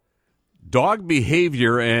dog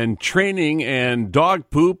behavior and training and dog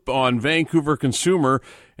poop on Vancouver Consumer,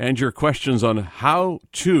 and your questions on how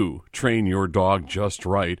to train your dog just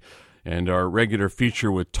right. And our regular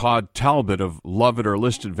feature with Todd Talbot of Love It or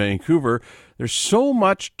List It Vancouver. There's so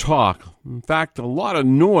much talk, in fact, a lot of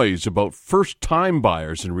noise about first-time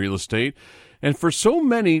buyers in real estate. And for so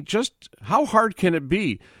many, just how hard can it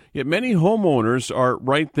be? Yet many homeowners are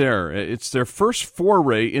right there. It's their first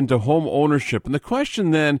foray into home ownership. And the question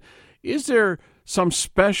then, is there some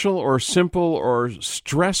special or simple or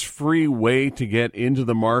stress-free way to get into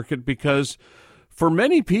the market? Because for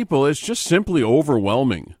many people, it's just simply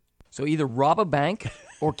overwhelming. So either rob a bank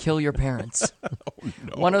or kill your parents. Oh,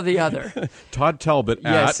 no. One or the other. Todd Talbot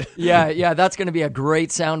yes. at... Yeah, that's going to be a great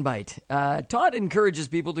soundbite. Todd encourages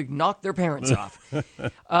people to knock their parents off.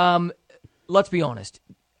 Let's be honest.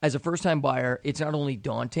 As a first-time buyer, it's not only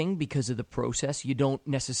daunting because of the process. You don't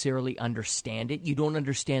necessarily understand it. You don't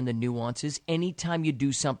understand the nuances. Anytime you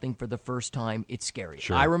do something for the first time, it's scary.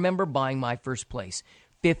 Sure. I remember buying my first place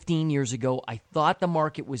 15 years ago. I thought the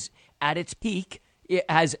market was at its peak.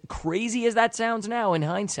 As crazy as that sounds now in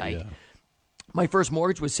hindsight, Yeah. My first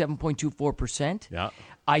mortgage was 7.24%. Yeah.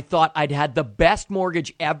 I thought I'd had the best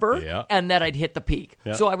mortgage ever, Yeah. and that I'd hit the peak.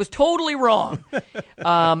 Yeah. So I was totally wrong.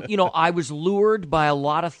 I was lured by a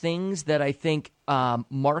lot of things that I think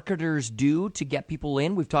marketers do to get people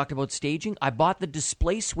in. We've talked about staging. I bought the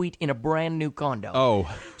display suite in a brand new condo.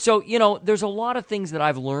 Oh. So, there's a lot of things that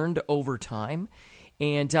I've learned over time.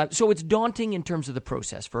 And so it's daunting in terms of the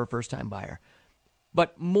process for a first-time buyer.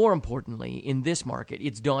 But more importantly, in this market,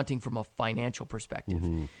 it's daunting from a financial perspective.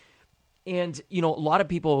 Mm-hmm. And, a lot of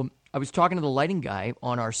people, I was talking to the lighting guy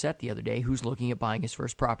on our set the other day who's looking at buying his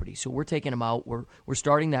first property. So we're taking him out. We're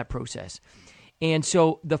starting that process. And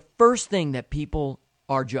so the first thing that people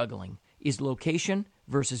are juggling is location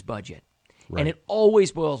versus budget. Right. And it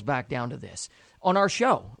always boils back down to this. On our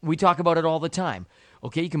show, we talk about it all the time.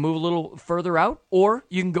 Okay, you can move a little further out, or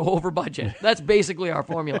you can go over budget. That's basically our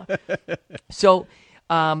formula. So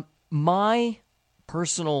my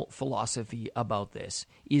personal philosophy about this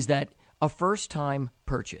is that a first-time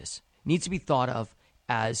purchase needs to be thought of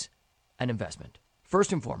as an investment,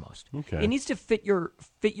 first and foremost. Okay. It needs to fit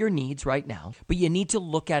your needs right now, but you need to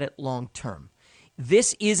look at it long-term.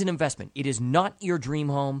 This is an investment. It is not your dream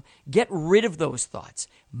home. Get rid of those thoughts.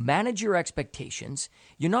 Manage your expectations.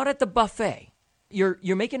 You're not at the buffet. You're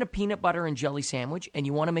making a peanut butter and jelly sandwich, and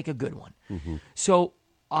you want to make a good one. Mm-hmm. So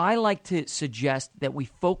I like to suggest that we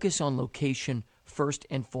focus on location first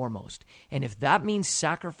and foremost. And if that means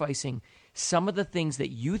sacrificing some of the things that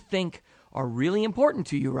you think are really important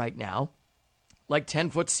to you right now, like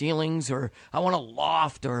 10-foot ceilings, or I want a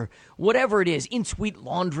loft, or whatever it is, in-suite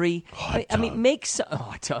laundry. I mean, make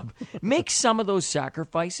some of those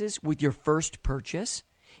sacrifices with your first purchase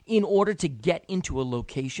in order to get into a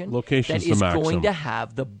location that is going to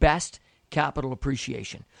have the best capital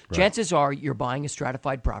appreciation. Right. Chances are you're buying a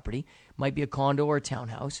stratified property, might be a condo or a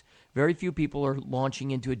townhouse. Very few people are launching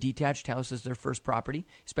into a detached house as their first property,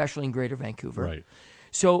 especially in Greater Vancouver. Right.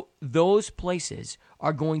 So those places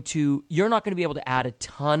you're not going to be able to add a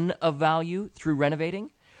ton of value through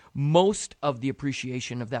renovating. Most of the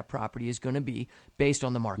appreciation of that property is going to be based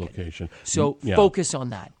on the market. Location. So focus on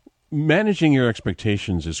that. Managing your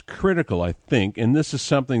expectations is critical, I think, and this is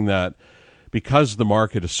something that, because the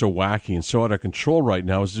market is so wacky and so out of control right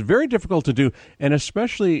now, is very difficult to do, and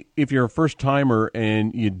especially if you're a first-timer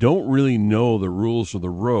and you don't really know the rules of the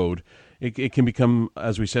road, it can become,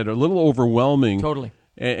 as we said, a little overwhelming. Totally.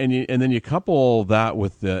 And then you couple that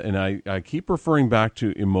with and I keep referring back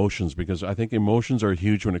to emotions, because I think emotions are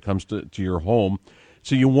huge when it comes to your home.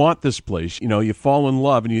 So you want this place, you fall in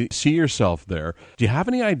love and you see yourself there. Do you have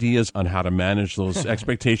any ideas on how to manage those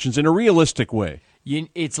expectations in a realistic way?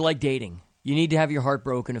 It's like dating. You need to have your heart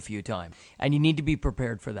broken a few times, and you need to be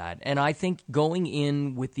prepared for that. And I think going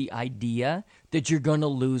in with the idea that you're going to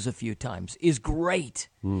lose a few times is great.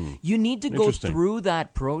 You need to go through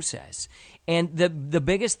that process. And the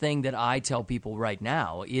biggest thing that I tell people right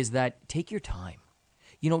now is that take your time.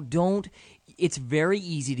 It's very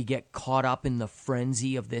easy to get caught up in the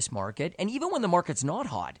frenzy of this market. And even when the market's not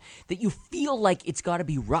hot, that you feel like it's got to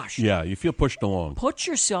be rushed. Yeah, you feel pushed along. Put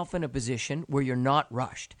yourself in a position where you're not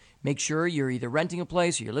rushed. Make sure you're either renting a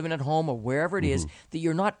place or you're living at home or wherever it is, that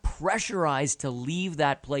you're not pressurized to leave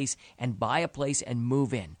that place and buy a place and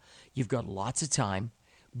move in. You've got lots of time.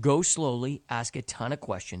 Go slowly, ask a ton of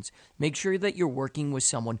questions. Make sure that you're working with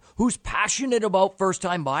someone who's passionate about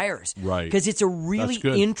first-time buyers. Right. Because it's a really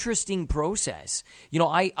interesting process.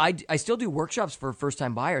 I still do workshops for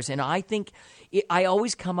first-time buyers, and I think I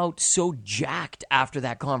always come out so jacked after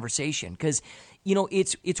that conversation because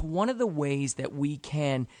It's one of the ways that we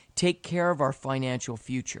can take care of our financial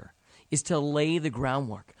future is to lay the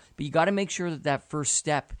groundwork. But you got to make sure that first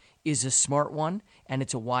step is a smart one and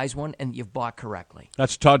it's a wise one and you've bought correctly.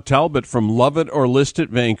 That's Todd Talbot from Love It or List It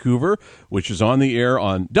Vancouver, which is on the air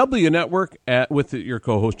on W Network with your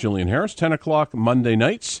co-host Jillian Harris, 10 o'clock Monday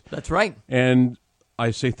nights. That's right. And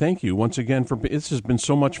I say thank you once again this has been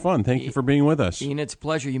so much fun. Thank you for being with us. Ian, it's a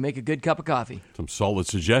pleasure. You make a good cup of coffee. Some solid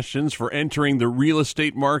suggestions for entering the real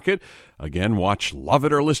estate market. Again, watch Love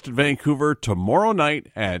It or List It Vancouver tomorrow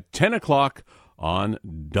night at 10 o'clock on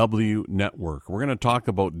W Network. We're going to talk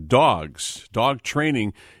about dogs, dog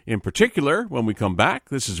training in particular when we come back.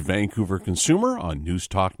 This is Vancouver Consumer on News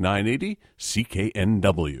Talk 980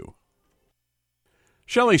 CKNW.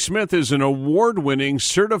 Shelley Smith is an award-winning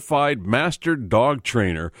certified master dog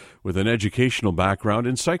trainer with an educational background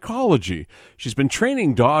in psychology. She's been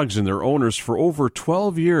training dogs and their owners for over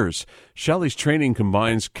 12 years. Shelley's training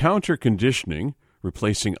combines counter-conditioning,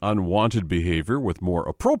 replacing unwanted behavior with more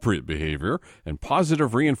appropriate behavior, and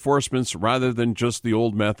positive reinforcements rather than just the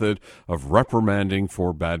old method of reprimanding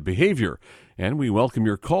for bad behavior. And we welcome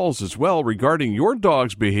your calls as well regarding your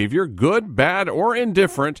dog's behavior, good, bad, or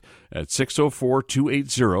indifferent, at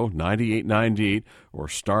 604-280-9898 or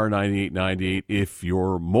star 9898 if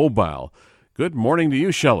you're mobile. Good morning to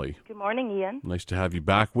you, Shelley. Good morning, Ian. Nice to have you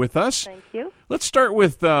back with us. Thank you. Let's start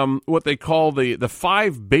with what they call the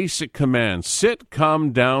 5 basic commands. Sit,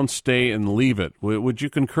 come, down, stay, and leave it. Would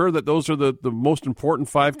you concur that those are the most important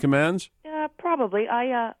 5 commands? Probably.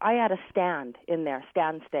 I add a stand in there,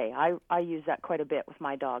 stand, stay. I use that quite a bit with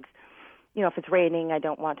my dogs. If it's raining, I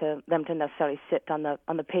don't want them to necessarily sit on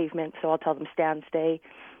the pavement, so I'll tell them stand, stay.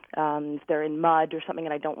 If they're in mud or something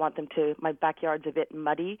and I don't want them to, my backyard's a bit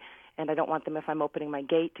muddy, and I don't want them, if I'm opening my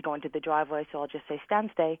gate, to go into the driveway, so I'll just say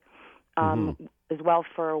stand, stay. As well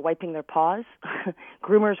for wiping their paws.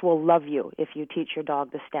 Groomers will love you if you teach your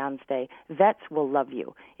dog the stand, stay. Vets will love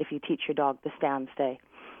you if you teach your dog the stand, stay.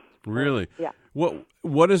 Really? Yeah.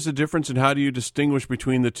 What is the difference and how do you distinguish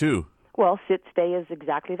between the two? Well, sit, stay is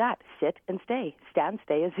exactly that. Sit and stay. Stand,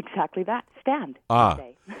 stay is exactly that. Stand,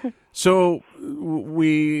 stay. So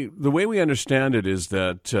the way we understand it is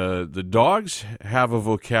that the dogs have a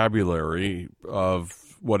vocabulary of,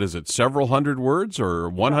 what is it, several hundred words or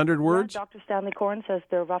 100 words? Dr. Stanley Corn says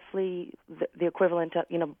they're roughly the equivalent of,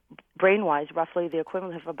 brain-wise, roughly the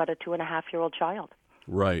equivalent of about a 2.5-year-old child.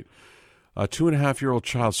 Right. A 2.5-year-old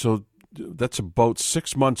child. So that's about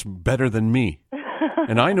 6 months better than me.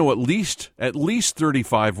 And I know at least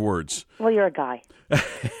 35 words. Well, you're a guy.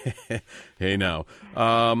 Hey, now.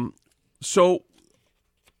 So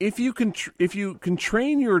if you can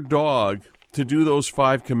train your dog to do those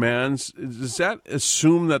 5 commands, does that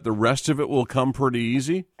assume that the rest of it will come pretty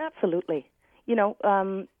easy? Absolutely.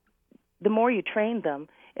 The more you train them,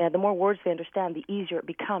 the more words they understand, the easier it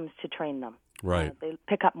becomes to train them. Right. They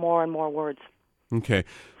pick up more and more words. Okay.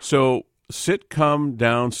 So sit, come,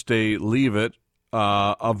 down, stay, leave it.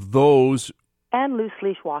 Of those. And loose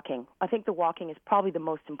leash walking. I think the walking is probably the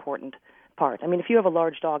most important part. I mean, if you have a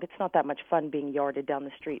large dog, it's not that much fun being yarded down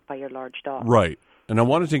the street by your large dog. Right. And I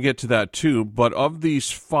wanted to get to that too, but of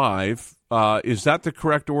these 5, is that the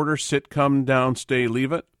correct order? Sit, come, down, stay,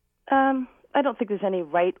 leave it? I don't think there's any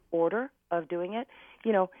right order of doing it.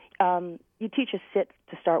 You teach a sit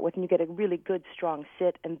to start with, and you get a really good, strong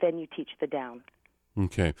sit, and then you teach the down.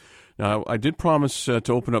 Okay. Now, I did promise to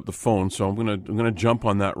open up the phone, so I'm gonna jump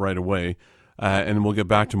on that right away, and we'll get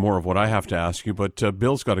back to more of what I have to ask you. But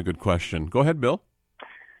Bill's got a good question. Go ahead, Bill.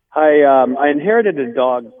 Hi. I inherited a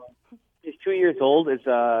dog. He's 2 years old. It's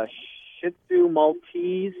a Shih Tzu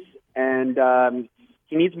Maltese, and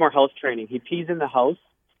he needs more house training. He pees in the house,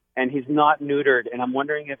 and he's not neutered. And I'm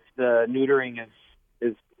wondering if the neutering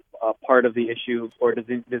is part of the issue, or does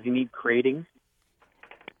he need crating?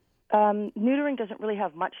 Neutering doesn't really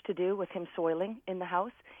have much to do with him soiling in the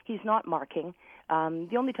house. He's not marking.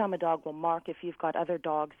 The only time a dog will mark if you've got other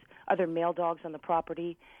male dogs on the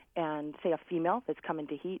property, and say a female that's coming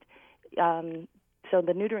to heat. So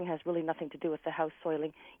the neutering has really nothing to do with the house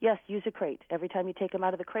soiling. Yes, use a crate. Every time you take him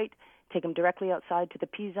out of the crate, take him directly outside to the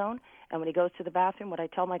pee zone. And when he goes to the bathroom, what I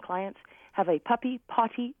tell my clients, have a puppy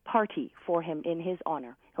potty party for him in his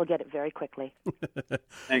honor. He'll get it very quickly.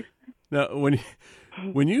 Thanks. Now, when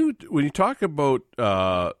you talk about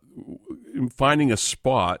finding a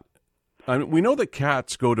spot, I mean, we know that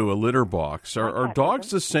cats go to a litter box. Are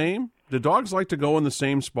dogs the same? Do dogs like to go in the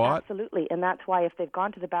same spot? Absolutely, and that's why if they've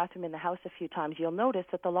gone to the bathroom in the house a few times, you'll notice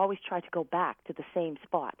that they'll always try to go back to the same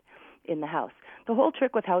spot in the house. The whole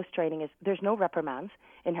trick with house training is there's no reprimands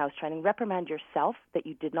in house training. Reprimand yourself that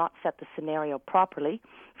you did not set the scenario properly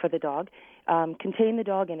for the dog. Contain the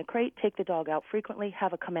dog in a crate, take the dog out frequently,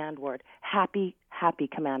 have a command word, happy, happy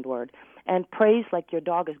command word, and praise like your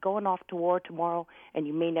dog is going off to war tomorrow and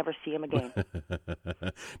you may never see him again.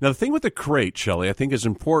 Now, the thing with the crate, Shelley, I think is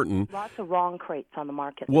important. Lots of wrong crates on the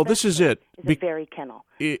market. Well, this is it. It's a very kennel.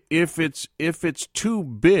 If it's too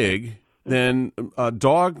big, then a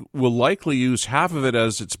dog will likely use half of it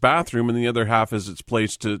as its bathroom and the other half as its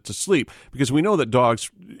place to sleep, because we know that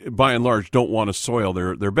dogs, by and large, don't want to soil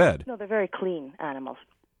their bed. No, they're very clean animals.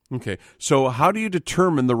 Okay, so how do you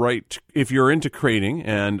determine the right, if you're into crating,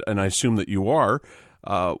 and I assume that you are,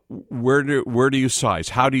 where do you size?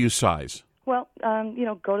 How do you size? Well,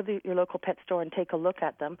 go to your local pet store and take a look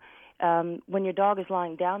at them. When your dog is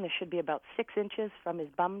lying down, there should be about 6 inches from his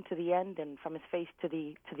bum to the end and from his face to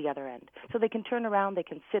the other end. So they can turn around, they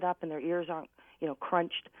can sit up, and their ears aren't,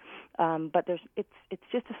 crunched. But it's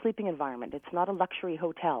just a sleeping environment. It's not a luxury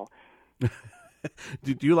hotel.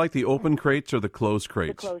 Do you like the open crates or the closed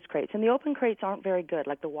crates? The closed crates. And the open crates aren't very good.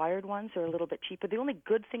 Like the wired ones are a little bit cheaper. The only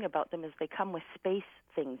good thing about them is they come with space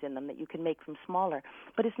things in them that you can make them smaller.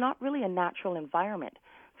 But it's not really a natural environment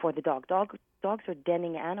for the dog. Dogs are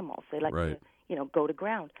denning animals. They like to, go to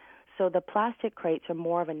ground. So the plastic crates are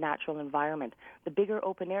more of a natural environment. The bigger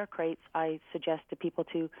open-air crates, I suggest to people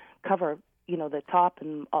to cover, the top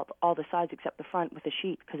and all the sides except the front with a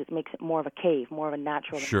sheet, because it makes it more of a cave, more of a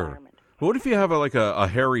natural environment. What if you have a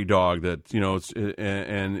hairy dog that,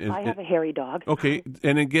 I have a hairy dog. Okay,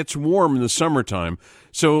 and it gets warm in the summertime.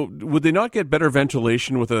 So would they not get better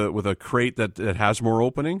ventilation with a crate that has more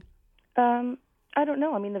opening? I don't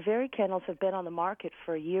know. I mean, the Very kennels have been on the market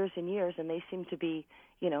for years and years, and they seem to be,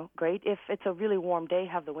 great. If it's a really warm day,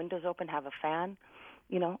 have the windows open, have a fan,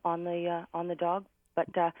 on the dog. But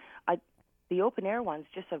the open-air ones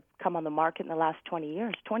just have come on the market in the last 20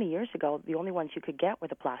 years. 20 years ago, the only ones you could get were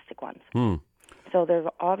the plastic ones. So they're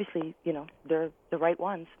obviously, they're the right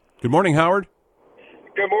ones. Good morning, Howard.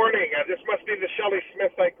 Good morning. This must be the Shelley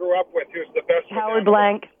Smith I grew up with, who's the best. Howard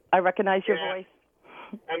Blank. I recognize your voice.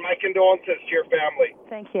 And my condolences to your family.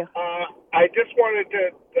 Thank you. I just wanted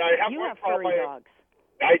to... I have you one have furry dogs.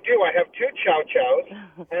 I do. I have 2 Chow Chows.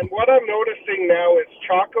 And what I'm noticing now is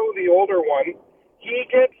Choco, the older one, he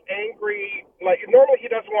gets angry. Like, normally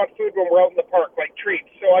he doesn't want food when we're out in the park, like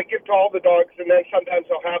treats. So I give to all the dogs, and then sometimes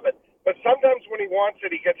he'll have it. But sometimes when he wants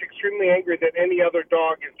it, he gets extremely angry that any other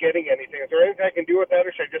dog is getting anything. Is there anything I can do with that,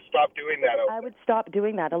 or should I just stop doing that? I would stop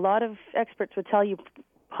doing that. A lot of experts would tell you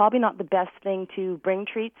probably not the best thing to bring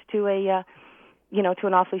treats to to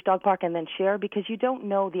an off-leash dog park and then share, because you don't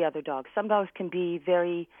know the other dogs. Some dogs can be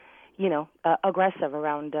very, aggressive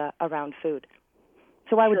around food.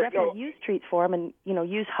 So I would definitely use treats for them, and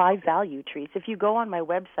use high-value treats. If you go on my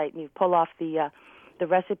website and you pull off the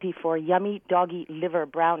recipe for yummy doggy liver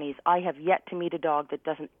brownies, I have yet to meet a dog that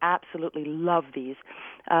doesn't absolutely love these.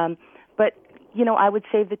 But I would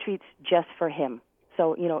save the treats just for him.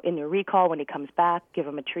 So, in your recall, when he comes back, give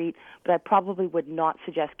him a treat. But I probably would not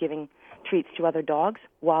suggest giving treats to other dogs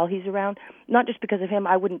while he's around. Not just because of him.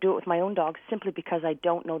 I wouldn't do it with my own dogs, simply because I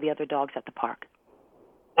don't know the other dogs at the park.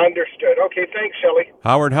 Understood. Okay, thanks, Shelley.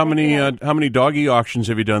 Howard, how many doggy auctions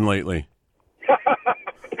have you done lately?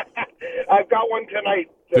 I've got one tonight.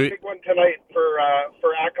 Big one tonight for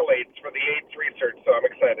accolades for the AIDS research, so I'm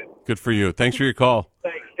excited. Good for you. Thanks for your call.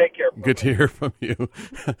 Thanks. Take care. Good to hear from you.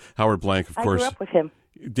 Howard Blank, of course. I grew up with him.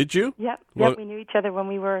 Did you? Yep. Well, we knew each other when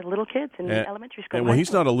we were little kids in elementary school. Well,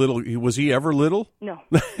 he's not a little. Was he ever little? No.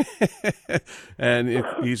 And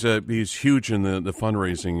he's huge in the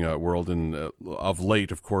fundraising world, and of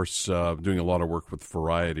late, of course, doing a lot of work with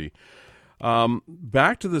Variety.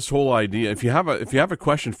 Back to this whole idea. If you have a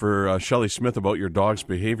question for Shelley Smith about your dog's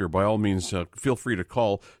behavior, by all means, feel free to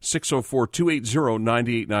call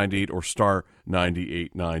 604-280-9898 or star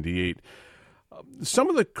 9898. Some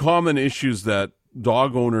of the common issues that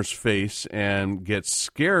dog owners face and get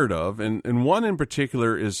scared of, and one in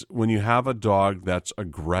particular is when you have a dog that's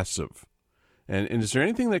aggressive. And is there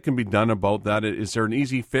anything that can be done about that? Is there an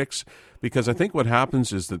easy fix? Because I think what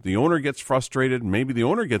happens is that the owner gets frustrated, maybe the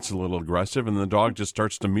owner gets a little aggressive, and the dog just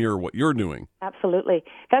starts to mirror what you're doing. Absolutely.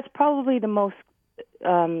 That's probably the most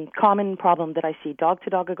common problem that I see,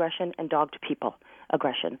 dog-to-dog aggression and dog-to-people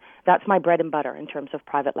aggression. That's my bread and butter in terms of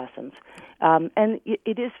private lessons. And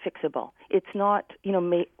it is fixable. It's not,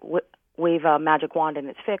 wave a magic wand and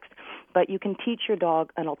it's fixed, but you can teach your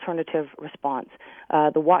dog an alternative response.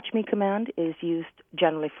 The watch me command is used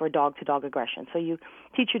generally for dog-to-dog aggression. So you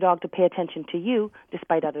teach your dog to pay attention to you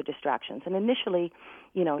despite other distractions. And initially,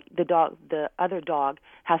 the other dog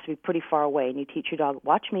has to be pretty far away, and you teach your dog,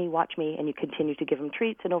 watch me, and you continue to give him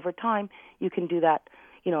treats. And over time, you can do that,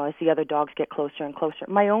 as the other dogs get closer and closer.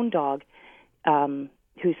 My own dog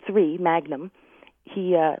who's 3, Magnum,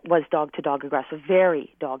 he was dog-to-dog aggressive,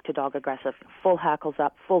 very dog-to-dog aggressive, full hackles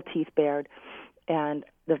up, full teeth bared. And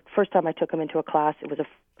the first time I took him into a class, it was a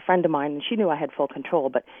friend of mine, and she knew I had full control,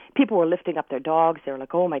 but people were lifting up their dogs. They were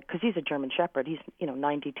like, oh my, because he's a German Shepherd. He's,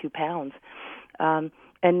 92 pounds.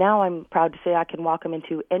 And now I'm proud to say I can walk him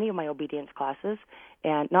into any of my obedience classes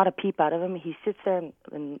and not a peep out of him. He sits there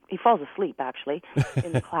and he falls asleep, actually,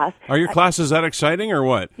 in the class. Are your classes that exciting or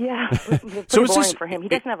what? Yeah, it's pretty boring for him. He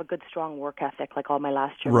doesn't have a good, strong work ethic like all my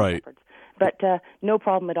last German Shepherds. But no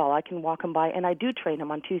problem at all. I can walk him by, and I do train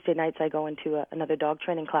him. On Tuesday nights, I go into another dog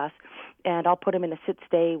training class, and I'll put him in a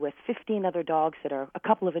sit-stay with 15 other dogs that are a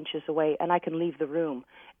couple of inches away, and I can leave the room,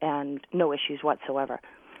 and no issues whatsoever.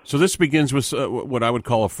 So this begins with what I would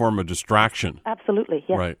call a form of distraction. Absolutely,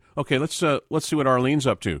 yes. Right. Okay, let's see what Arlene's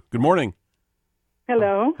up to. Good morning.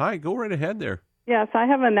 Hello. Hi, go right ahead there. Yes, I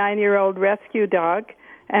have a 9-year-old rescue dog,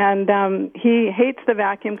 and he hates the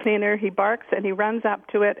vacuum cleaner. He barks and he runs up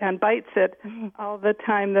to it and bites it all the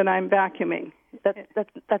time that I'm vacuuming.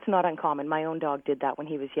 That's not uncommon. My own dog did that when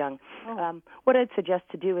he was young. What I'd suggest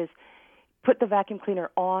to do is put the vacuum cleaner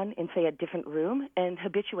on in, say, a different room and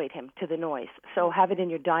habituate him to the noise. So have it in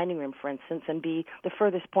your dining room, for instance, and be the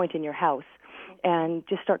furthest point in your house, and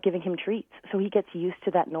just start giving him treats so he gets used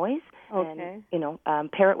to that noise. Okay.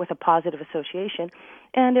 And, pair it with a positive association.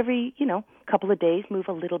 And every, couple of days, move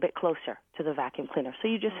a little bit closer to the vacuum cleaner. So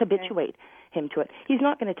you just habituate him to it. He's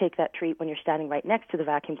not going to take that treat when you're standing right next to the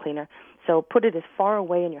vacuum cleaner. So put it as far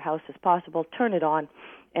away in your house as possible. Turn it on.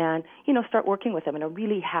 And, start working with him in a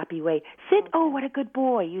really happy way. Sit, oh, what a good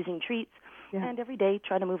boy, using treats. Yeah. And every day,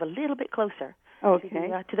 try to move a little bit closer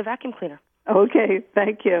to the vacuum cleaner. Okay,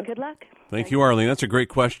 thank you. Good luck. Thank you, Arlene. That's a great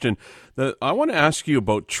question. I want to ask you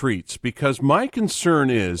about treats, because my concern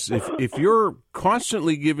is if you're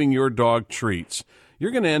constantly giving your dog treats,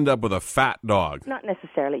 you're going to end up with a fat dog. Not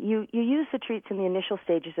necessarily. You use the treats in the initial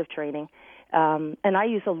stages of training, and I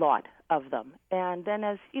use a lot of them. And then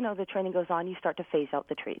as, the training goes on, you start to phase out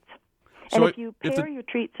the treats. And if you pair your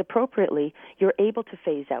treats appropriately, you're able to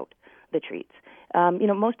phase out the treats.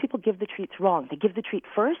 Most people give the treats wrong. They give the treat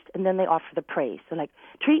first, and then they offer the praise. They're like,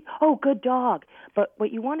 treat, oh, good dog. But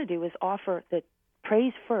what you want to do is offer the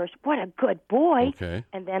praise first, what a good boy,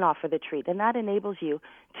 and then offer the treat. And that enables you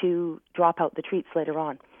to drop out the treats later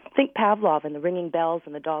on. Think Pavlov and the ringing bells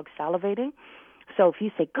and the dog salivating. So if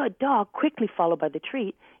you say, good dog, quickly followed by the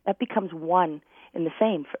treat, that becomes one and the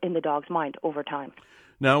same in the dog's mind over time.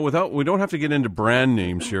 Now, we don't have to get into brand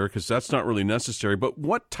names here because that's not really necessary, but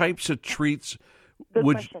what types of treats Good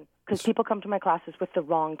question, because people come to my classes with the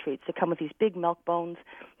wrong treats. They come with these big milk bones.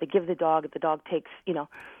 They give the dog takes,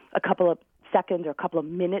 a couple of seconds or a couple of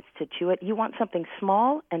minutes to chew it. You want something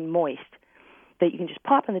small and moist that you can just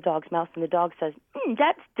pop in the dog's mouth, and the dog says,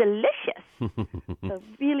 that's delicious. So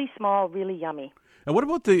really small, really yummy. And what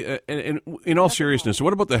about in all seriousness,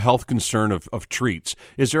 what about the health concern of treats?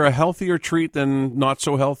 Is there a healthier treat than not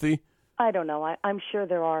so healthy? I don't know. I'm sure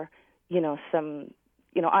there are, some,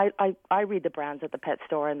 I read the brands at the pet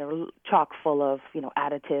store, and they're chock full of,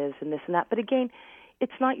 additives and this and that. But again,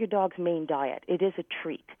 it's not your dog's main diet. It is a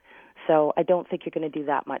treat. So I don't think you're going to do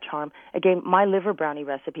that much harm. Again, my liver brownie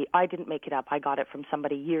recipe, I didn't make it up. I got it from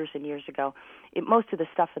somebody years and years ago. Most of the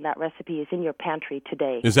stuff in that recipe is in your pantry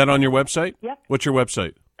today. Is that on your website? Yep. What's your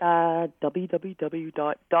website?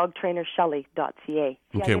 www.dogtrainershelley.ca. See,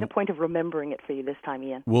 okay. I made a point of remembering it for you this time,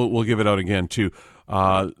 Ian. We'll give it out again, too.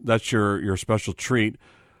 That's your special treat.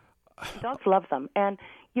 Dogs love them. And,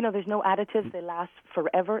 there's no additives. They last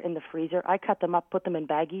forever in the freezer. I cut them up, put them in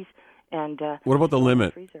baggies. And what about the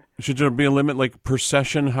limit? Should there be a limit, like per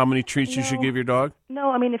session, how many treats you should give your dog?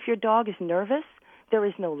 No, if your dog is nervous, there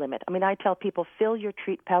is no limit. I tell people, fill your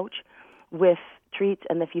treat pouch with treats,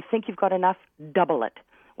 and if you think you've got enough, double it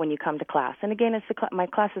when you come to class. And again, my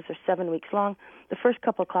classes are 7 weeks long. The first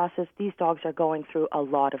couple of classes, these dogs are going through a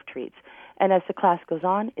lot of treats. And as the class goes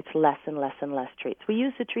on, it's less and less and less treats. We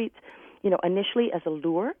use the treats, initially as a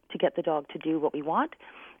lure to get the dog to do what we want.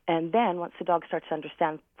 And then once the dog starts to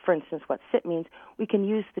understand, for instance, what sit means, we can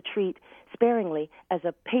use the treat sparingly as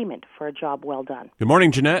a payment for a job well done. Good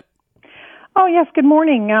morning, Jeanette. Oh, yes, good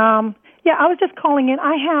morning. I was just calling in.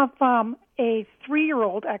 I have a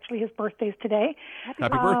 3-year-old. Actually, his birthday's today.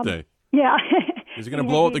 Happy birthday. Yeah. Is he going to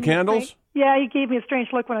blow out the candles? Yeah, he gave me a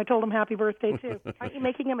strange look when I told him happy birthday, too. Aren't you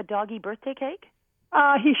making him a doggy birthday cake?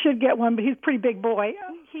 He should get one, but he's a pretty big boy.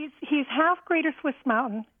 He's half Greater Swiss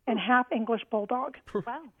Mountain and half English Bulldog.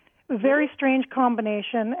 Wow. Very strange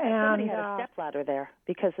combination. And somebody had a stepladder there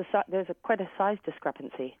because there's quite a size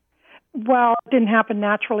discrepancy. Well, it didn't happen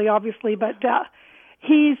naturally, obviously, but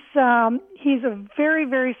he's a very,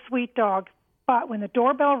 very sweet dog. But when the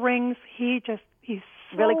doorbell rings, he's so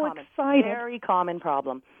Really common. excited. Very common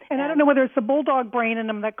problem. And I don't know whether it's the bulldog brain in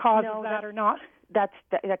him that causes that or not. That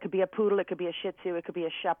could be a poodle, it could be a Shih Tzu, it could be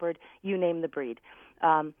a Shepherd, you name the breed.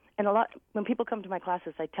 And when people come to my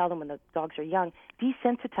classes, I tell them when the dogs are young,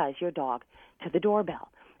 desensitize your dog to the doorbell.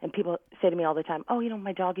 And people say to me all the time, oh,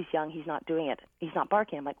 my dog is young, he's not doing it, he's not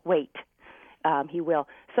barking. I'm like, wait, he will.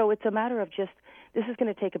 So it's a matter of this is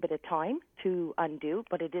going to take a bit of time to undo,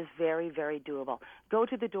 but it is very, very doable. Go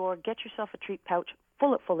to the door, get yourself a treat pouch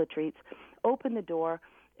full of treats, open the door,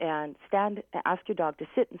 and ask your dog to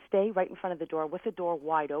sit and stay right in front of the door with the door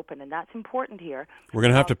wide open, and that's important here. We're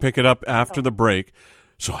going to have to pick it up after the break,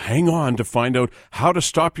 so hang on to find out how to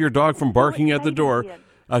stop your dog from barking at the door.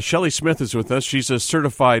 Shelley Smith is with us. She's a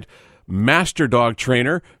certified master dog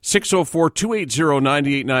trainer.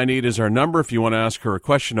 604-280-9898 is our number if you want to ask her a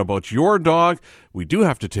question about your dog. We do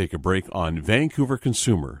have to take a break on Vancouver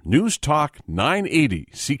Consumer. News Talk 980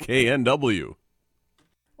 CKNW.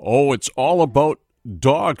 Oh, it's all about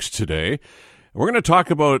dogs today. We're going to talk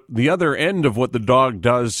about the other end of what the dog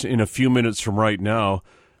does in a few minutes from right now.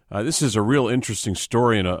 This is a real interesting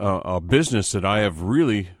story and a business that I have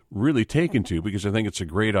really taken to because I think it's a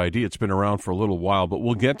great idea. It's been around for a little while, but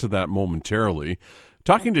we'll get to that momentarily.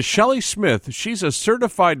 Talking to Shelley Smith. She's a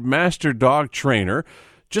certified master dog trainer.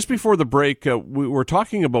 Just before the break, we were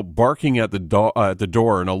talking about barking at the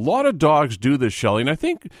door, and a lot of dogs do this, Shelley. And I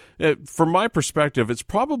think, from my perspective, it's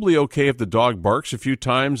probably okay if the dog barks a few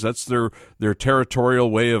times. That's their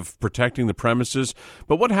territorial way of protecting the premises.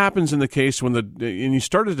 But what happens in the case when and you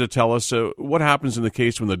started to tell us, what happens in the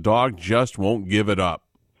case when the dog just won't give it up?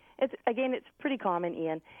 It's pretty common,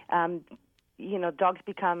 Ian. Dogs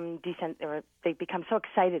become they become so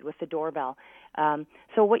excited with the doorbell.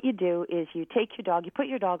 So what you do is you take your dog, you put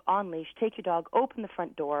your dog on leash, take your dog, open the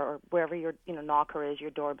front door or wherever your knocker is,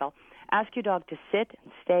 your doorbell. Ask your dog to sit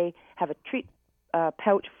and stay, have a treat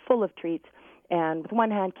pouch full of treats, and with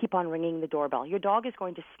one hand keep on ringing the doorbell. Your dog is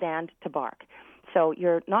going to stand to bark. So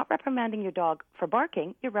you're not reprimanding your dog for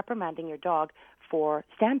barking, you're reprimanding your dog for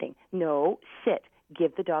standing. No, sit.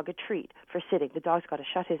 Give the dog a treat for sitting. The dog's got to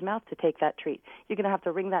shut his mouth to take that treat. You're going to have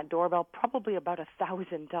to ring that doorbell probably about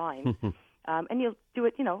 1,000 times. And you'll do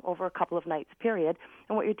it, over a couple of nights, period.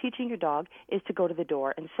 And what you're teaching your dog is to go to the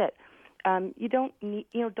door and sit. You don't need,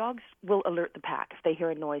 dogs will alert the pack if they hear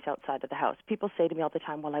a noise outside of the house. People say to me all the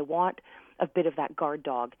time, well, I want a bit of that guard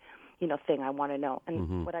dog, thing I want to know.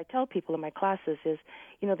 And what I tell people in my classes is,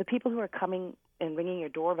 the people who are coming and ringing your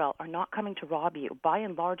doorbell are not coming to rob you. By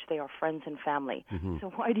and large, they are friends and family.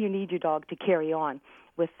 So why do you need your dog to carry on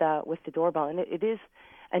with the doorbell? And it is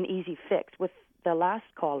an easy fix. With the last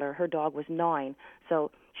caller, her dog was 9, so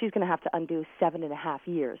she's going to have to undo 7.5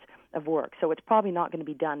 years of work. So it's probably not going to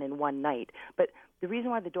be done in one night. But the reason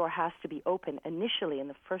why the door has to be open initially in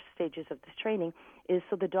the first stages of this training is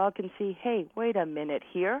so the dog can see, hey, wait a minute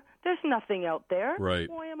here. There's nothing out there. Right.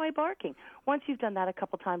 Why am I barking? Once you've done that a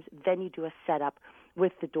couple times, then you do a setup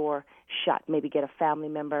with the door shut. Maybe get a family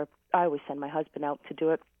member. I always send my husband out to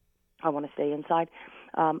do it. I want to stay inside.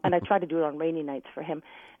 And I try to do it on rainy nights for him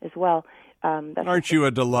as well. Aren't you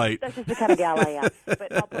a delight? That's just the kind of gal I am.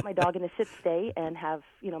 But I'll put my dog in a sit-stay and have,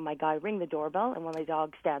 my guy ring the doorbell. And when my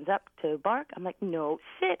dog stands up to bark, I'm like, no,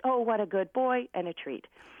 sit. Oh, what a good boy, and a treat.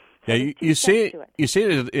 So yeah, you say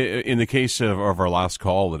in the case of our last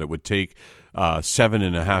call that it would take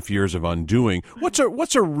 7.5 years of undoing.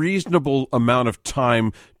 What's a reasonable amount of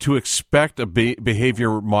time to expect a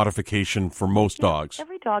behavior modification for most dogs?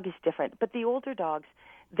 Every dog is different, but the older dogs,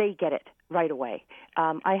 they get it right away.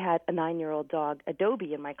 I had a 9-year-old dog,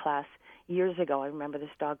 Adobe, in my class years ago. I remember this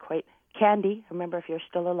dog quite. Candy, remember if you're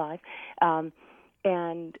still alive.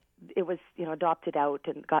 And it was, adopted out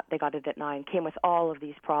and they got it at 9, came with all of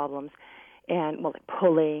these problems. And,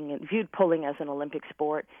 pulling, and viewed pulling as an Olympic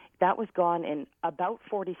sport. That was gone in about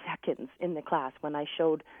 40 seconds in the class when I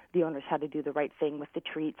showed the owners how to do the right thing with the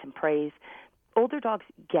treats and praise. Older dogs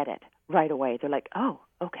get it right away. They're like, oh,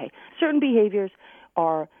 okay. Certain behaviors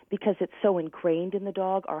are, because it's so ingrained in the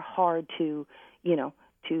dog, are hard to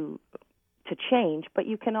change, but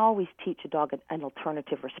you can always teach a dog an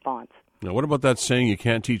alternative response. Now, what about that saying you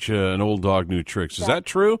can't teach an old dog new tricks? Is that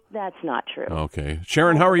true? That's not true. Okay.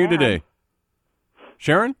 Sharon, how are you today?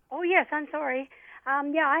 Sharon? Oh, yes, I'm sorry.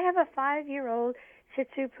 I have a 5-year-old Shih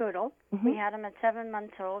Tzu poodle. We had him at 7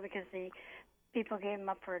 months old because the people gave him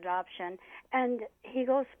up for adoption, and he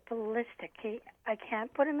goes ballistic. I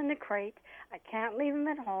can't put him in the crate. I can't leave him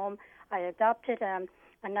at home. I adopted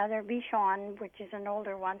another Bichon, which is an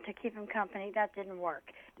older one, to keep him company. That didn't work.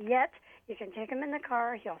 Yet, you can take him in the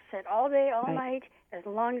car. He'll sit all day, all night, as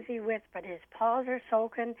long as he's with, but his paws are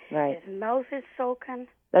soaking. His mouth is soaking.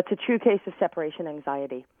 That's a true case of separation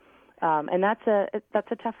anxiety. And that's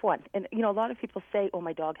a tough one. And, you know, a lot of people say, oh,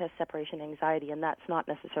 my dog has separation anxiety, and that's not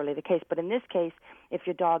necessarily the case. But in this case, if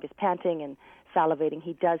your dog is panting and salivating,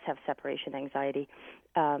 he does have separation anxiety.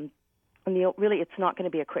 And really, it's not going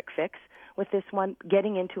to be a quick fix with this one.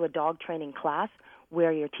 Getting into a dog training class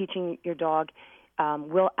where you're teaching your dog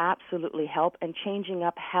will absolutely help, and changing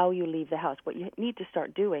up how you leave the house. What you need to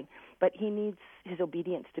start doing, but he needs his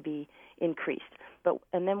obedience to be increased.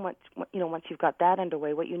 And then once you've got that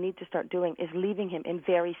underway, what you need to start doing is leaving him in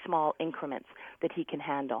very small increments that he can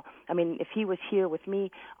handle. I mean, if he was here with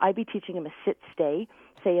me, I'd be teaching him a sit-stay,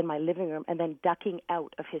 say in my living room, and then ducking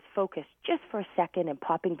out of his focus just for a second and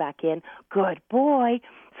popping back in. Good boy.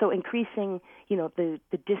 So increasing, the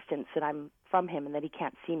distance that I'm from him and that he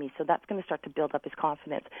can't see me. So that's going to start to build up his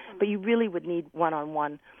confidence. But you really would need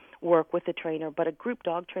one-on-one work with the trainer. But a group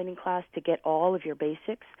dog training class to get all of your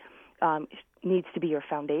basics needs to be your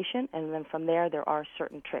foundation. And then from there are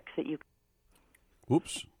certain tricks that you...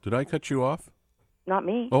 Oops, did I cut you off? Not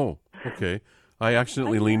me. Oh, okay. I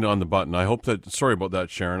accidentally leaned on the button. Sorry about that,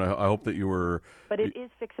 Sharon. I hope that you were... But it is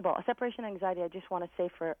fixable. Separation anxiety, I just want to say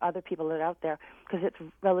for other people that are out there, because it's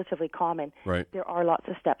relatively common, there are lots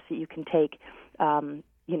of steps that you can take,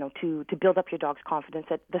 to build up your dog's confidence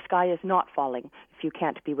that the sky is not falling if you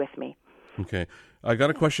can't be with me. Okay. I got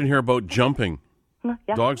a question here about jumping. Yeah.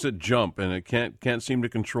 Dogs that jump, and it can't seem to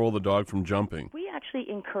control the dog from jumping. We actually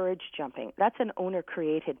encourage jumping. That's an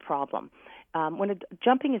owner-created problem.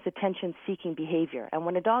 Jumping is attention-seeking behavior, and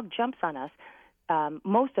when a dog jumps on us,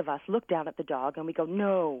 most of us look down at the dog and we go,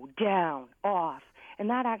 no, down, off. And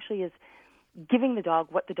that actually is giving the dog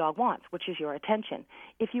what the dog wants, which is your attention.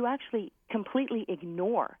 If you actually completely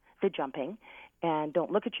ignore the jumping and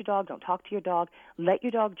don't look at your dog, don't talk to your dog, let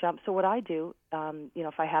your dog jump. So what I do,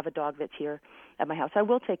 if I have a dog that's here at my house, I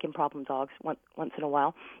will take in problem dogs once in a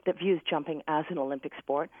while that views jumping as an Olympic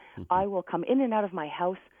sport. Mm-hmm. I will come in and out of my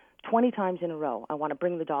house 20 times in a row. I want to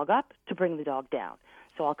bring the dog up to bring the dog down.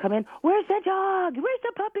 So I'll come in, where's the dog? Where's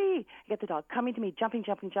the puppy? I get the dog coming to me, jumping.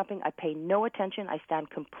 I pay no attention. I stand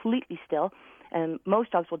completely still. And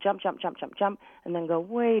most dogs will jump, and then go,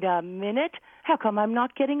 wait a minute, how come I'm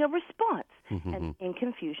not getting a response? Mm-hmm. And in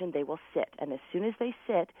confusion, they will sit. And as soon as they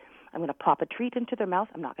sit, I'm going to pop a treat into their mouth.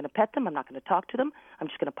 I'm not going to pet them. I'm not going to talk to them. I'm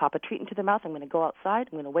just going to pop a treat into their mouth. I'm going to go outside.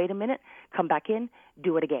 I'm going to wait a minute, come back in,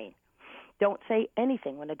 do it again. Don't say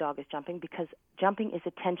anything when a dog is jumping, because jumping is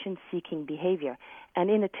attention-seeking behavior. And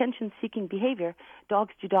in attention-seeking behavior,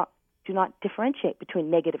 dogs do not differentiate between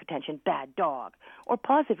negative attention, bad dog, or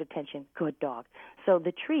positive attention, good dog. So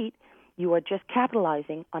the treat, you are just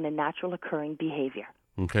capitalizing on a natural occurring behavior.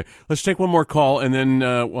 Okay. Let's take one more call, and then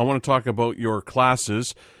I want to talk about your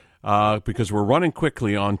classes because we're running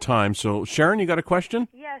quickly on time. So, Sharon, you got a question?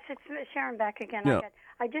 Yes, it's Sharon back again. Yeah.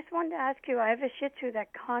 I just wanted to ask you, I have a Shih Tzu that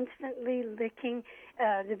constantly licking,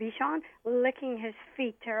 the Bichon, licking his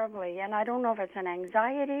feet terribly, and I don't know if it's an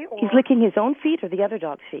anxiety or... He's licking his own feet or the other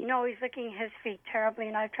dog's feet? No, he's licking his feet terribly,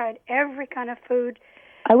 and I've tried every kind of food.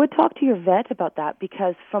 I would talk to your vet about that,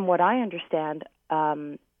 because from what I understand,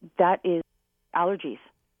 that is allergies.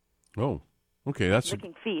 Oh, okay. That's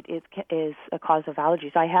licking feet is a cause of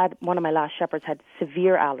allergies. I had one of my last shepherds had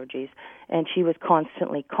severe allergies, and she was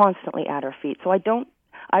constantly at her feet. So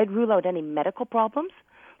I'd rule out any medical problems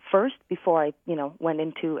first before I, went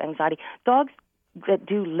into anxiety. Dogs that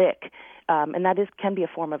do lick, and that can be a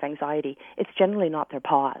form of anxiety. It's generally not their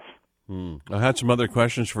paws. I had some other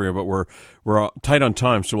questions for you, but we're tight on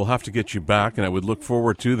time, so we'll have to get you back, and I would look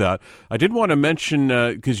forward to that. I did want to mention,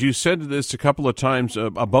 because you said this a couple of times,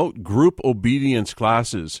 about group obedience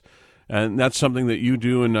classes, and that's something that you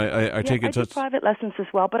do, and I take it to... I do private lessons as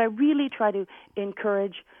well, but I really try to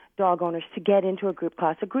encourage dog owners to get into a group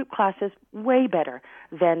class. A group class is way better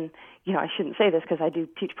than, I shouldn't say this because I do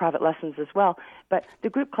teach private lessons as well, but the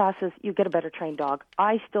group classes, you get a better trained dog.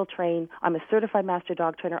 I still train. I'm a certified master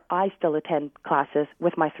dog trainer. I still attend classes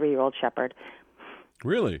with my 3-year-old shepherd.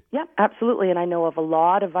 Really? Yeah, absolutely. And I know of a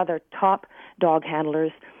lot of other top dog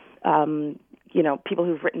handlers, people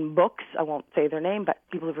who've written books. I won't say their name, but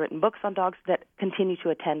people who've written books on dogs that continue to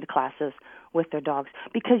attend classes with their dogs,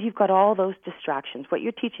 because you've got all those distractions. What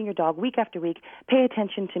you're teaching your dog week after week, pay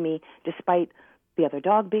attention to me despite the other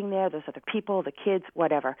dog being there, there's other people, the kids,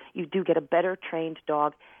 whatever. You do get a better trained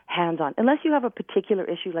dog hands-on. Unless you have a particular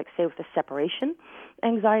issue, like say with the separation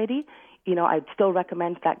anxiety, I'd still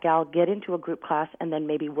recommend that gal get into a group class and then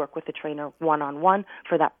maybe work with the trainer one-on-one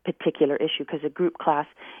for that particular issue, because a group class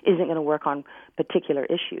isn't going to work on particular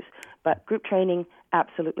issues. But group training,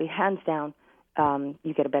 absolutely, hands down,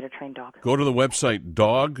 you get a better trained dog. Go to the website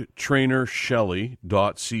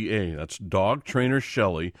dogtrainershelley.ca. That's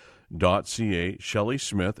dogtrainershelley.ca. Shelley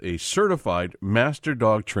Smith, a certified master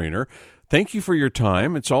dog trainer. Thank you for your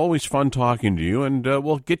time. It's always fun talking to you, and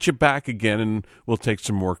we'll get you back again, and we'll take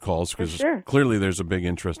some more calls because clearly there's a big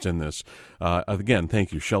interest in this. Again,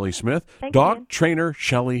 thank you, Shelley Smith.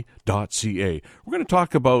 Dogtrainershelley.ca. We're going to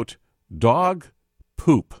talk about dog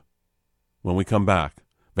poop when we come back.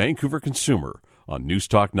 Vancouver Consumer on News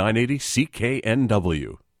Talk 980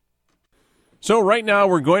 CKNW. So right now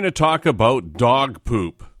we're going to talk about dog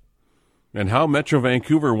poop and how Metro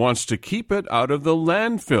Vancouver wants to keep it out of the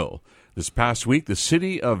landfill. This past week, the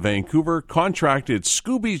City of Vancouver contracted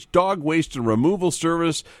Scooby's Dog Waste and Removal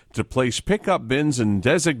Service to place pickup bins in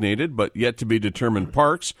designated but yet to be determined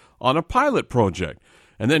parks on a pilot project,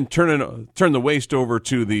 and then turn the waste over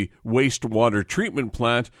to the wastewater treatment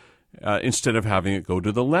plant instead of having it go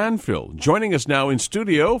to the landfill. Joining us now in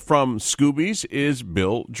studio from Scooby's is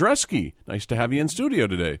Bill Dresky. Nice to have you in studio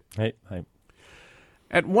today. Hey, hi.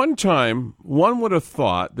 At one time, one would have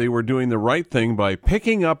thought they were doing the right thing by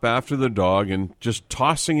picking up after the dog and just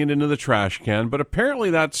tossing it into the trash can, but apparently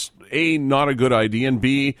that's A, not a good idea, and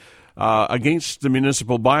B, against the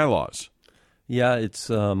municipal bylaws. Yeah, it's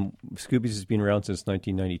Scooby's has been around since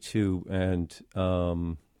 1992, and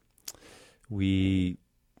we've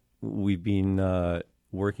been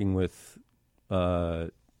working with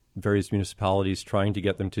various municipalities trying to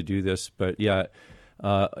get them to do this, but yeah.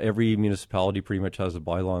 Every municipality pretty much has a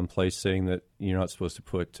bylaw in place saying that you're not supposed to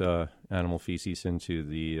put animal feces into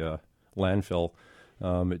the landfill.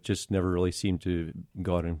 It just never really seemed to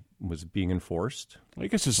was being enforced. I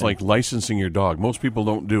guess it's like licensing your dog. Most people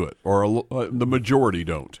don't do it, or the majority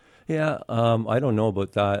don't. Yeah, I don't know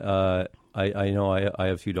about that. I know I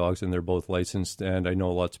have 2 dogs, and they're both licensed, and I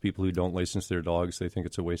know lots of people who don't license their dogs. They think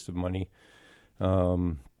it's a waste of money.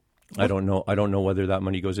 I don't know whether that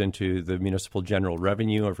money goes into the municipal general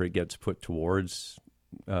revenue or if it gets put towards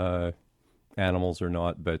animals or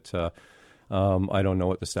not. But I don't know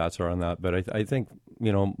what the stats are on that. But I think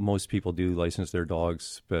most people do license their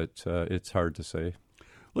dogs, but it's hard to say.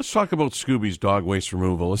 Let's talk about Scooby's Dog Waste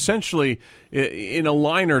Removal. Essentially, in a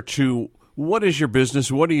line or two, what is your business?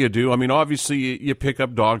 What do you do? I mean, obviously you pick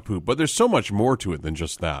up dog poop, but there's so much more to it than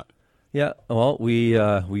just that. Yeah, well, we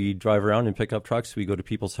drive around and pick up trucks. We go to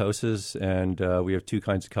people's houses, and we have 2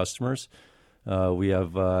 kinds of customers. We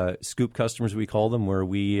have scoop customers, we call them, where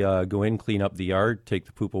we go in, clean up the yard, take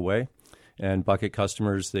the poop away. And bucket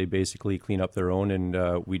customers, they basically clean up their own,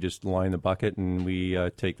 and we just line the bucket, and we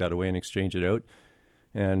take that away and exchange it out.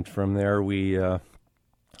 And from there, we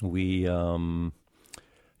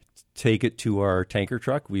take it to our tanker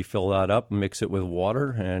truck. We fill that up, mix it with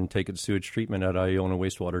water, and take it to sewage treatment at Iona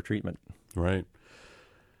Wastewater Treatment. Right.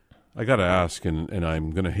 I got to ask, and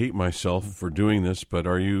I'm going to hate myself for doing this, but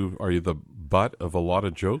are you the butt of a lot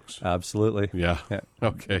of jokes? Absolutely. Yeah.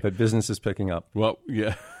 Okay. But business is picking up. Well,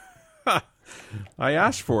 yeah. I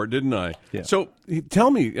asked for it, didn't I? Yeah. So tell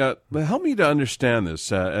me, help me to understand this.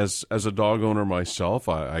 As a dog owner myself,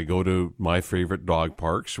 I go to my favorite dog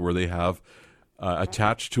parks where they have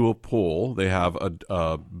attached to a pole, they have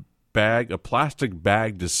a plastic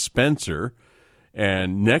bag dispenser,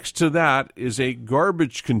 and next to that is a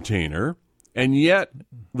garbage container, and yet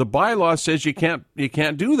the bylaw says you can't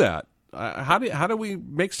do that. How do we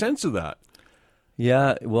make sense of that?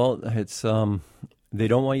 Yeah, well, it's they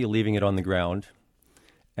don't want you leaving it on the ground,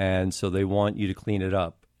 and so they want you to clean it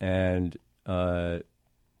up, and the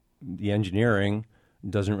engineering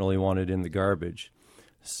doesn't really want it in the garbage.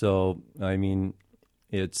 So, I mean,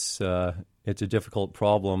 it's a difficult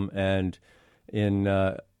problem, and in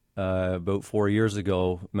about 4 years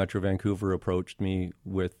ago, Metro Vancouver approached me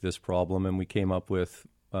with this problem, and we came up with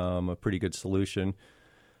a pretty good solution.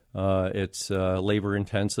 It's labor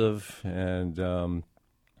intensive, and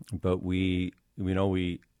but we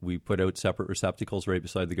put out separate receptacles right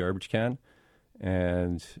beside the garbage can,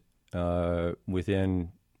 and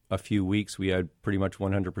within a few weeks, we had pretty much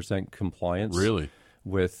 100% compliance. Really?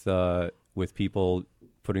 With people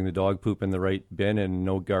putting the dog poop in the right bin and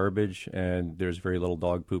no garbage, and there's very little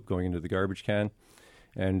dog poop going into the garbage can.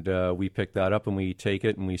 And we pick that up and we take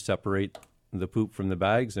it and we separate the poop from the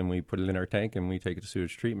bags and we put it in our tank and we take it to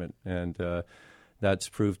sewage treatment. And that's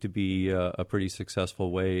proved to be a pretty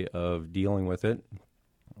successful way of dealing with it.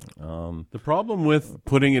 The problem with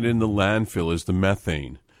putting it in the landfill is the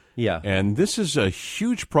methane. Yeah. And this is a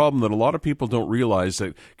huge problem that a lot of people don't realize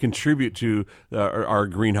that contribute to our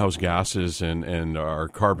greenhouse gases and our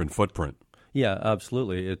carbon footprint. Yeah,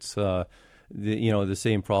 absolutely. It's the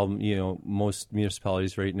same problem. Most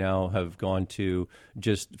municipalities right now have gone to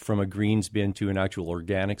just from a greens bin to an actual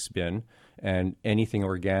organics bin, and anything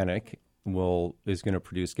organic is going to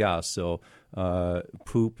produce gas. So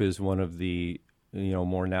poop is one of the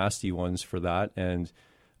more nasty ones for that, and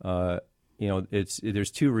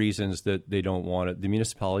there's two reasons that they don't want it. The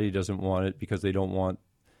municipality doesn't want it because they don't want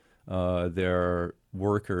their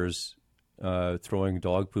workers throwing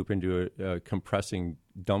dog poop into a compressing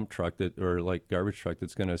dump truck or like garbage truck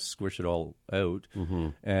that's going to squish it all out. Mm-hmm.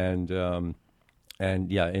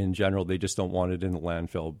 And in general, they just don't want it in the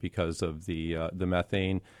landfill because of the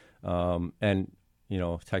methane, and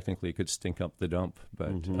technically it could stink up the dump,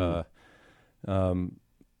 but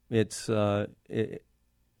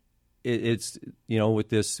it's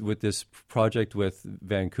with this project with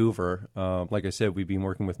Vancouver, like I said, we've been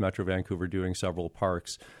working with Metro Vancouver doing several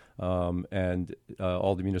parks, and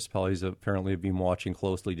all the municipalities apparently have been watching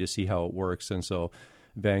closely to see how it works. And so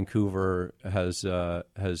Vancouver has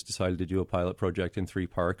decided to do a pilot project in 3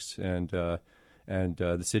 parks, and the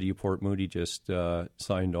city of Port Moody just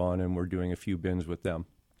signed on, and we're doing a few bins with them.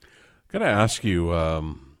 Can I ask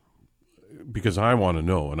you, because I want to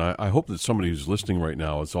know, and I hope that somebody who's listening right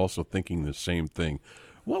now is also thinking the same thing.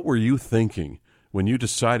 What were you thinking when you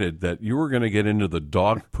decided that you were going to get into the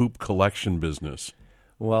dog poop collection business?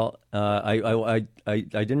 Well, I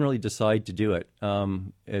didn't really decide to do it.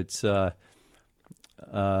 It's a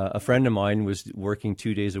friend of mine was working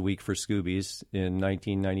 2 days a week for Scoobies in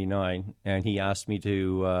 1999, and he asked me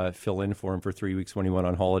to fill in for him for 3 weeks when he went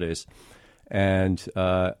on holidays. And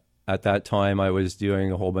at that time, I was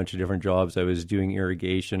doing a whole bunch of different jobs. I was doing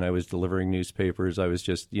irrigation. I was delivering newspapers. I was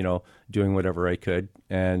just, doing whatever I could.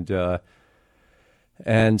 And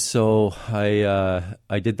so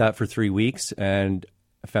I did that for 3 weeks, and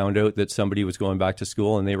found out that somebody was going back to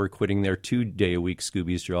school and they were quitting their 2-day-a-week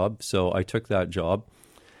Scoobies job. So I took that job,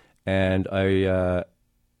 and I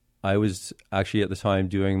was actually at the time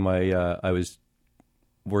doing I was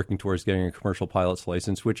working towards getting a commercial pilot's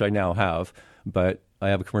license, which I now have, but I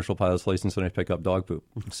have a commercial pilot's license when I pick up dog poop.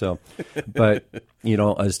 So, but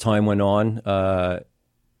as time went on,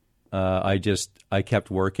 I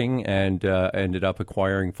kept working and ended up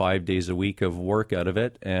acquiring 5 days a week of work out of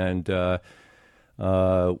it, and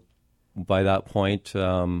by that point,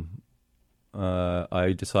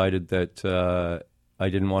 I decided that I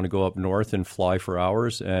didn't want to go up north and fly for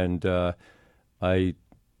hours, and I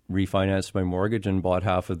refinanced my mortgage and bought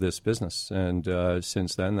half of this business. And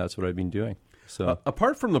since then, that's what I've been doing. So,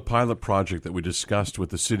 apart from the pilot project that we discussed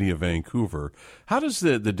with the city of Vancouver, how does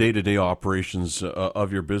the day-to-day operations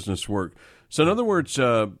of your business work? So in other words,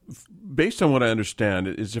 based on what I understand,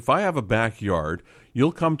 is if I have a backyard,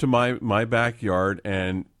 you'll come to my backyard,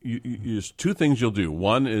 and there's 2 things you'll do.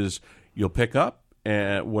 One is you'll pick up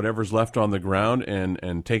whatever's left on the ground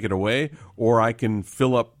and take it away, or I can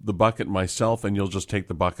fill up the bucket myself and you'll just take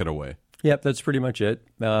the bucket away. Yep, that's pretty much it.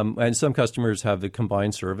 And some customers have the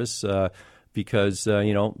combined service because,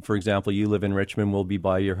 for example, you live in Richmond, we'll be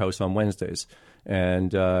by your house on Wednesdays.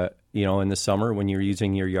 And, in the summer when you're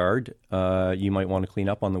using your yard, you might want to clean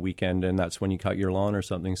up on the weekend, and that's when you cut your lawn or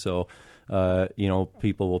something. So,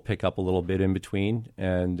 people will pick up a little bit in between,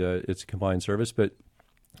 and it's a combined service. But,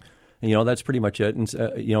 that's pretty much it. And,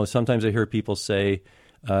 sometimes I hear people say,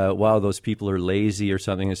 wow, those people are lazy or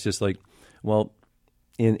something. It's just like, well,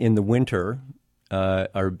 in the winter,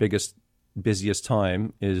 our busiest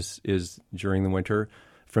time is during the winter,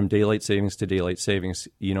 from daylight savings to daylight savings.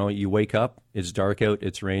 You wake up, it's dark out,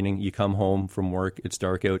 it's raining. You come home from work, it's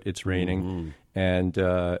dark out, it's raining, and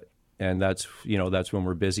that's when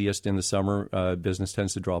we're busiest in the summer. Business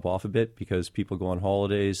tends to drop off a bit because people go on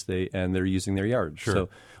holidays. They're using their yard. Sure. So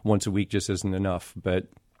once a week just isn't enough. But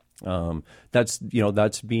that's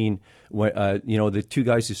been the 2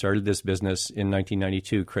 guys who started this business in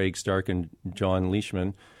 1992, Craig Stark and John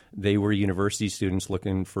Leishman. They were university students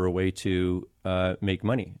looking for a way to make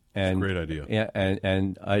money. And great idea. Yeah,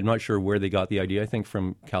 and I'm not sure where they got the idea. I think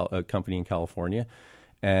from a company in California,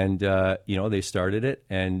 and they started it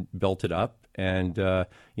and built it up, and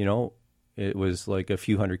it was like a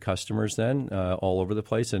few hundred customers then, all over the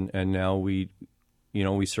place, and now we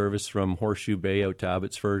service from Horseshoe Bay out to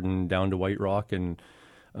Abbotsford and down to White Rock and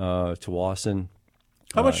to Wasson.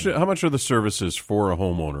 How much are the services for a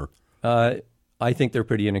homeowner? I think they're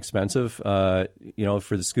pretty inexpensive. For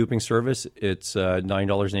the scooping service, it's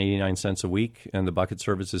 $9.89 a week, and the bucket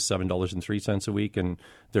service is $7.03 a week. And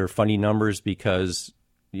they're funny numbers because,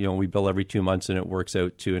 we bill every 2 months, and it works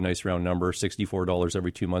out to a nice round number, $64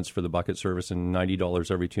 every 2 months for the bucket service and $90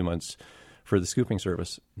 every 2 months for the scooping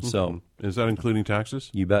service. So is that including taxes?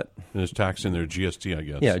 You bet. And there's tax in there, GST, I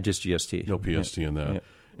guess. Yeah, just GST. No PST in that. Yeah.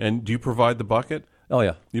 And do you provide the bucket? Oh,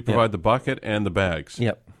 yeah. You provide the bucket and the bags?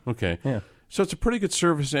 Yep. Okay. Yeah. So it's a pretty good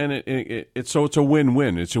service, and it's a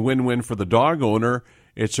win-win. It's a win-win for the dog owner.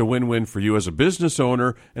 It's a win-win for you as a business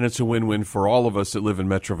owner, and it's a win-win for all of us that live in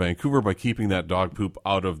Metro Vancouver by keeping that dog poop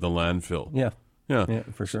out of the landfill. Yeah. Yeah,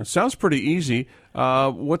 for sure. Sounds pretty easy.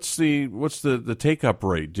 What's the take-up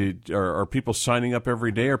rate? Are people signing up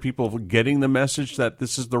every day? Are people getting the message that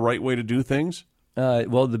this is the right way to do things?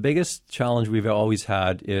 Well, the biggest challenge we've always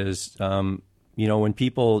had is, when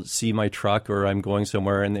people see my truck or I'm going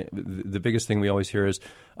somewhere, and the biggest thing we always hear is,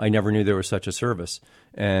 "I never knew there was such a service."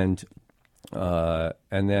 And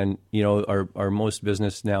then, our most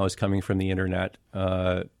business now is coming from the internet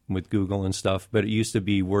with Google and stuff. But it used to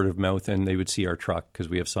be word of mouth, and they would see our truck because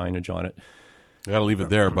we have signage on it. I got to leave it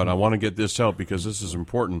there, but I want to get this out because this is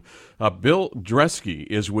important. Bill Dresky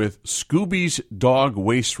is with Scooby's Dog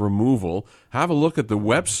Waste Removal. Have a look at the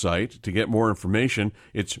website to get more information.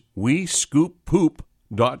 It's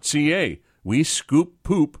WeScoopPoop.ca.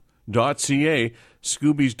 WeScoopPoop.ca.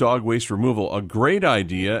 Scooby's Dog Waste Removal. A great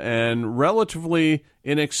idea and relatively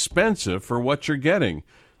inexpensive for what you're getting.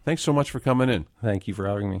 Thanks so much for coming in. Thank you for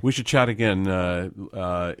having me. We should chat again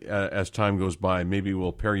as time goes by. Maybe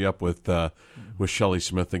we'll pair you up with Shelley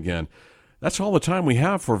Smith again. That's all the time we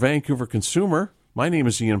have for Vancouver Consumer. My name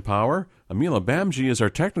is Ian Power. Amila Bamji is our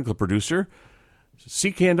technical producer.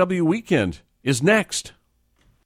 CKNW Weekend is next.